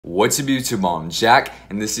What's up YouTube, I'm Jack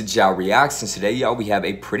and this is Jao Reacts, and today y'all we have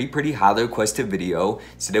a pretty highly requested video.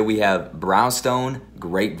 Today we have Brownstone,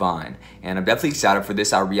 Grapevyne, and I'm definitely excited for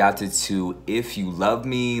this. I reacted to If You Love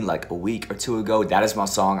Me like a week or two ago. That is my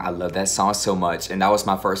song. I love that song so much, and that was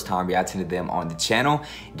my first time reacting to them on the channel.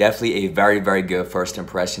 Definitely a very good first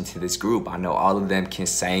impression to this group. I know all of them can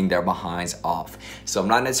sing their behinds off. So I'm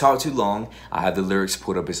not gonna talk too long. I have the lyrics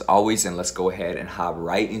pulled up as always, and let's go ahead and hop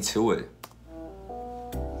right into it.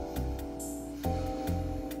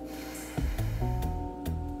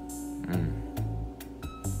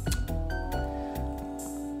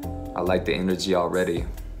 I like the energy already.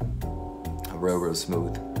 Real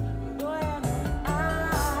smooth.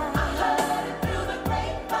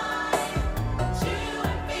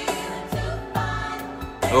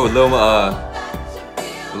 Oh,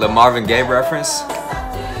 little Marvin Gaye reference.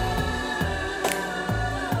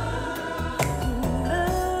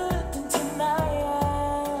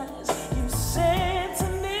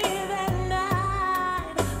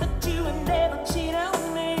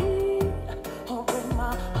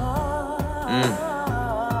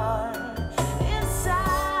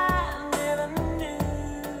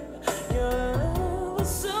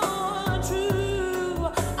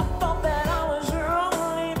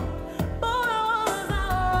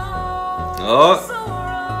 Oh.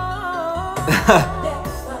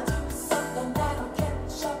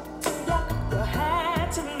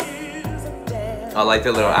 I like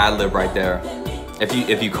the little ad lib right there.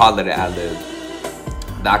 If you call it an ad lib,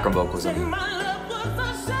 background vocals. I mean.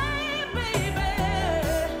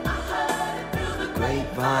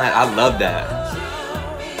 Grapevyne, I love that.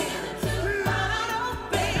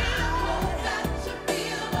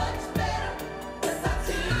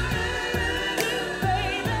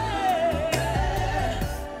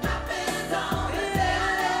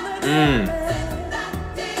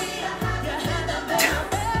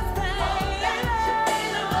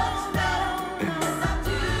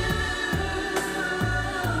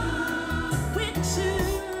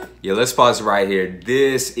 Yeah, let's pause right here.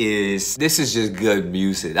 This is just good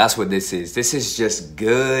music. That's what this is. This is just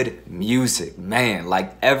good music, man.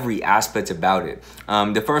 Like every aspect about it.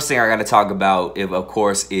 The first thing I gotta talk about, of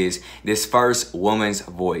course, is this first woman's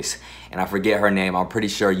voice. And I forget her name. I'm pretty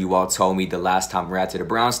sure you all told me the last time we reacted to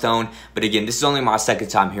Brownstone. But again, this is only my second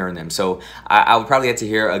time hearing them. So I would probably have to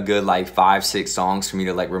hear a good like 5-6 songs for me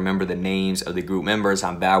to like remember the names of the group members.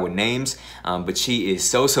 I'm bad with names. But she is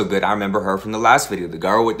so good. I remember her from the last video. The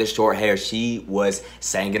girl with the short hair. She was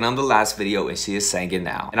singing on the last video and she is singing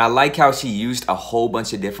now. And I like how she used a whole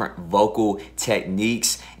bunch of different vocal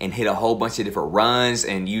techniques and hit a whole bunch of different runs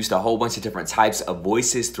and used a whole bunch of different types of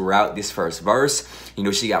voices throughout this first verse. You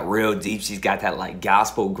know, she got real deep. She's got that like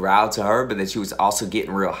gospel growl to her, but then she was also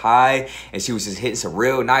getting real high, and she was just hitting some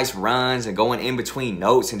real nice runs and going in between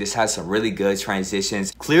notes and just has some really good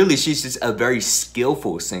transitions. Clearly, she's just a very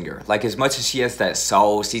skillful singer. Like as much as she has that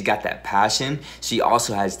soul, she's got that passion, she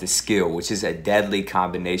also has the skill, which is a deadly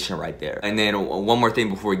combination right there. And then one more thing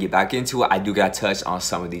before we get back into it, I do got to touch on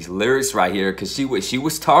some of these lyrics right here, because she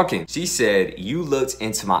was talking. She said, "You looked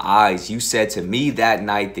into my eyes. You said to me that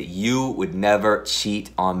night that you would never cheat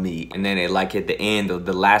on me." And then like at the end of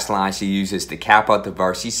the last line she uses to cap out the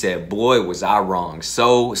verse, she said, "Boy, was I wrong.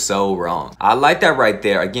 So wrong." I like that right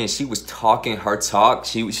there. Again, she was talking her talk.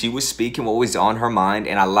 She was speaking what was on her mind,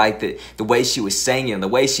 and I like that the way she was singing, the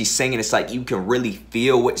way she's singing, it's like you can really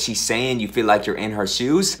feel what she's saying. You feel like you're in her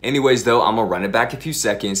shoes. Anyways though, I'm gonna run it back a few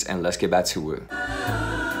seconds and let's get back to it.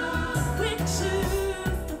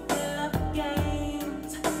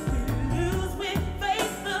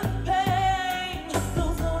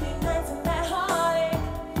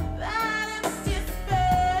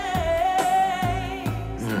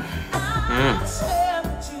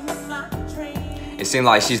 It seemed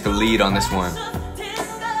like she's the lead on this one.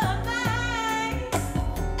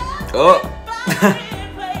 Oh!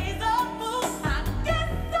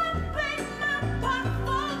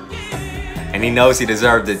 And he knows he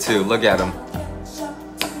deserved it too. Look at him.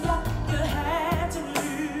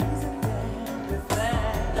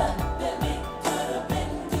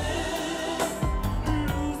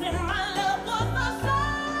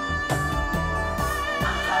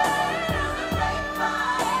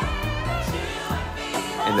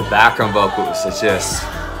 And the background vocals are just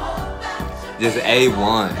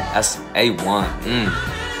A1. That's A1.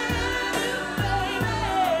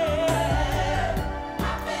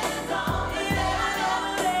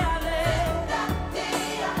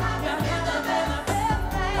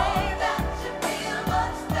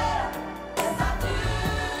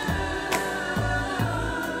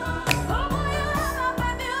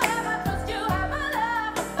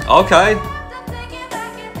 Okay.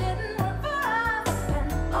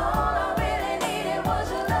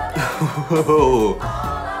 Ooh.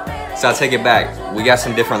 So I'll take it back. We got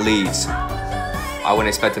some different leads. I wasn't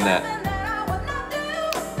expecting that.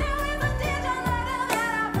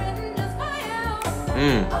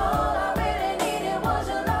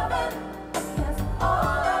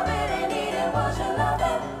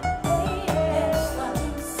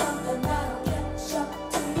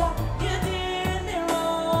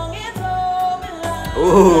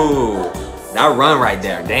 Ooh, that run right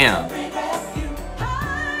there, damn.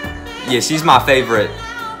 Yeah, she's my favorite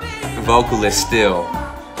vocalist still.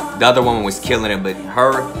 The other woman was killing it, but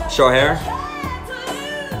her short hair,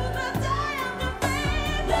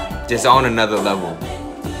 just on another level.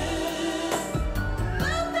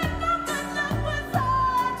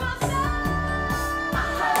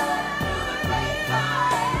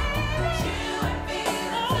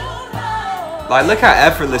 Like, look how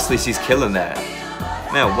effortlessly she's killing that.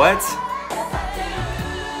 Man, what?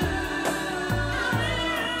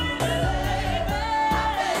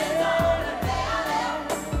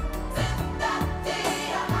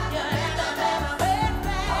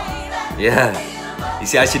 Yeah. You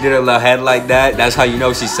see how she did her little head like that? That's how you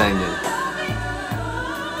know she's singing.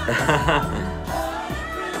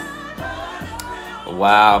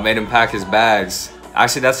 Wow, made him pack his bags.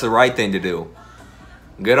 Actually, that's the right thing to do.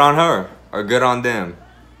 Good on her, or good on them.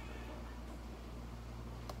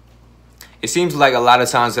 It seems like a lot of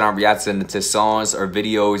times when I'm reacting to songs or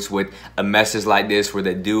videos with a message like this where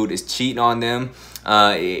the dude is cheating on them,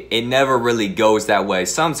 it never really goes that way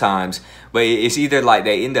sometimes. But it's either like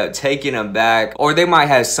they end up taking them back, or they might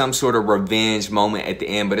have some sort of revenge moment at the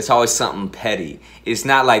end, but it's always something petty. It's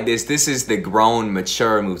not like this. This is the grown,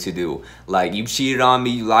 mature move to do. Like, you cheated on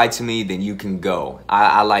me, you lied to me, then you can go.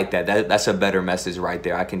 I like that. That's a better message right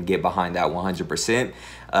there. I can get behind that 100%.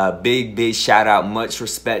 Big shout out, much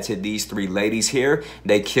respect to these three ladies here.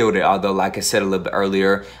 They killed it. Although, like I said a little bit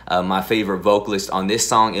earlier, my favorite vocalist on this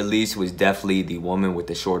song at least was definitely the woman with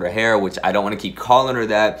the shorter hair, which I don't want to keep calling her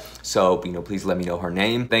that. So, you know, please let me know her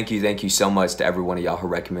name. Thank you so much to every one of y'all who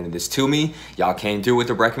recommended this to me. Y'all came through with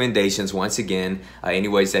the recommendations once again.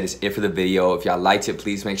 Anyways, that is it for the video. If y'all liked it,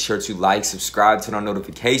 please make sure to like, subscribe, turn on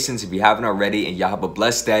notifications if you haven't already, and y'all have a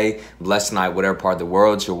blessed day, blessed night, whatever part of the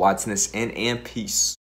world you're watching this in, and peace.